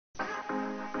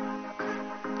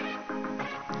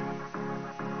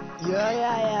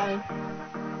Yeah.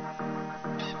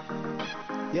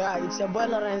 Yeah, it's your boy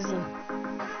Lorenzo.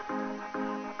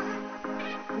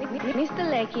 Mr.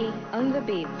 Lecky on the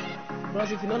beat.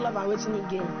 Bros, if you don't love, I'm waiting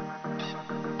again.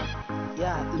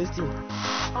 Yeah, listen.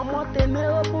 I'm not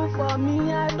open for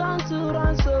me, I don't to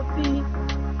run Sophie.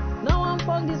 No one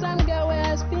fuck this same girl where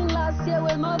I spin last year,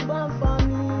 we're not born for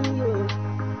me. Yo.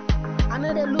 I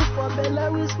know they look for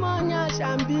Bella with small nyash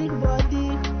and big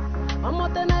body. I'm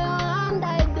not your hand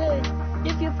I day.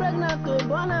 If you pregnant, to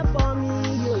born her for me.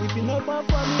 Yo. If you not born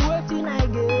for me, waiting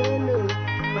again. No.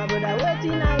 My brother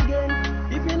waiting again.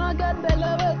 If you not get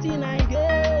Bella, waiting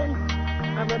again.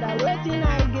 My brother waiting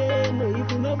again. No.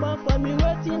 If you not born for me,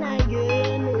 waiting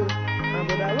again. No. My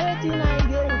brother waiting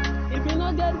again. If you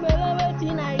not get Bella,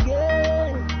 waiting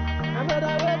again. My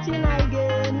brother waiting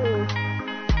again. No.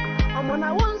 I'm on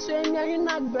a one swing, yeah, you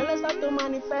not Bella start to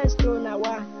manifest. Oh, now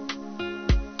what?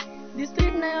 The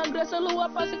street now, your dress all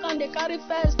over, pass it on the carry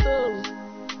first. Oh.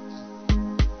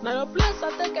 Now your place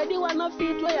I take anyone no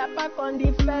fit where you pack on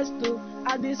the first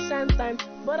at the same time.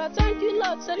 But I thank you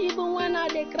Lord, sir, even when I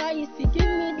dey cry, you still give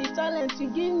me the talent to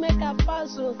give make a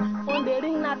pass on the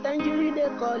ring na tangerine they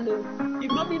call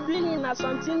If not be billing na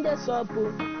something they sup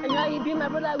and now you be my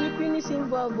brother we finish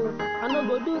involved I no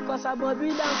go do cause I bobby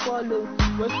down follow.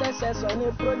 Wasted sex on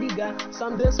a prodigal.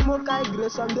 Some they smoke high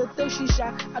grade, some they take shisha.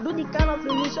 I do the kind of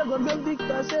remix go make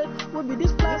Victor say, will be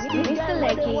this plastic guy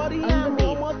where they worry and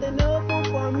more than open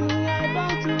for me. I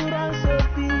don't to run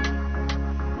Sophie.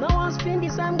 No one spin the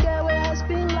same girl where I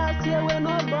spin last year when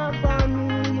no born for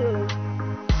me. Yo.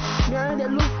 Me and they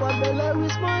look for Bella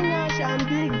with small nyash and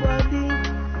big body.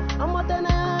 I'm not your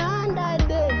hand that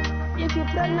day. If you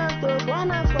pregnant, to born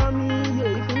her for me. Yo.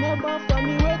 If you no born for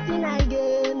me, waiting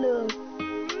again. No.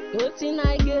 Waiting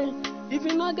again. If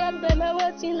you no get Bella,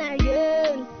 waiting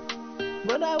again.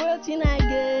 Brother waiting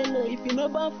again. No. If you no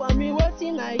born for me,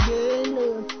 waiting again.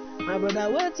 No. My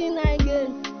brother waiting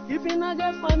again. If you not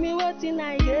get for me, waiting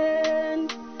again.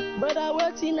 Brother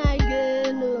waiting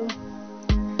again. No.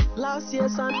 Last year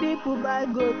some people buy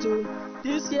goat.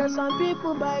 This year some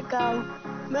people buy cow.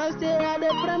 Next year I dey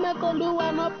pray make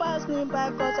Oluwa no pass me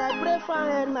by, cause I pray for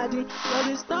energy. But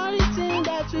the story thing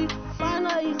that we find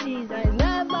out easy, I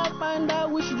never find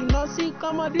out we should not see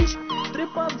come on this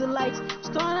trip of the lights.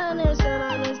 Stone and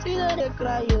I still they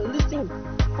cry. Yo. Listen,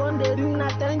 phone they ring na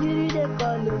tangerine they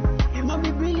call It might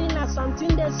be billing na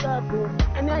something they sup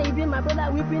and now you be my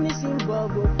brother we finish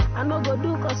involved I no go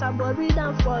do cause I bobby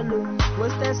down follow.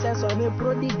 Wasted sex on a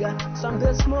prodigal. Some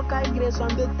they smoke high grade, some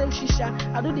they take shisha.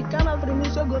 I do the kind of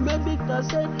remix so go make Victor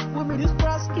say, we be this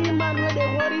prasky man where they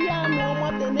worry and no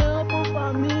more than they open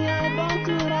for me. I don't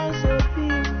to run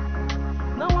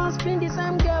Sophie. No one spin the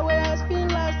same girl where I spin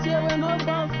last year when no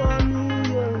born for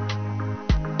me. Yo.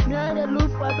 Me and they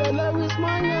look for Bella with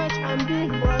small nyash and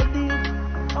big body.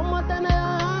 I'm not your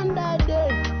hand that day.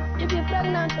 If you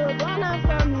pregnant, to born her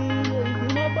for me. Yo. If you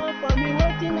no born for me,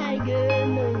 waiting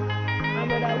again. No. My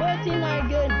brother waiting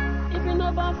again. If you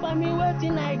no born for me,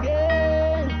 waiting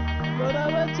again.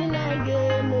 Brother waiting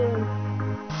again. No.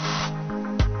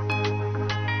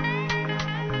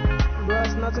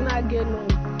 Bros, nothing again. No.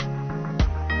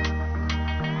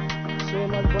 So you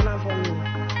must born her for me.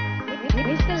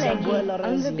 Mr. Lecky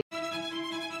on the beat.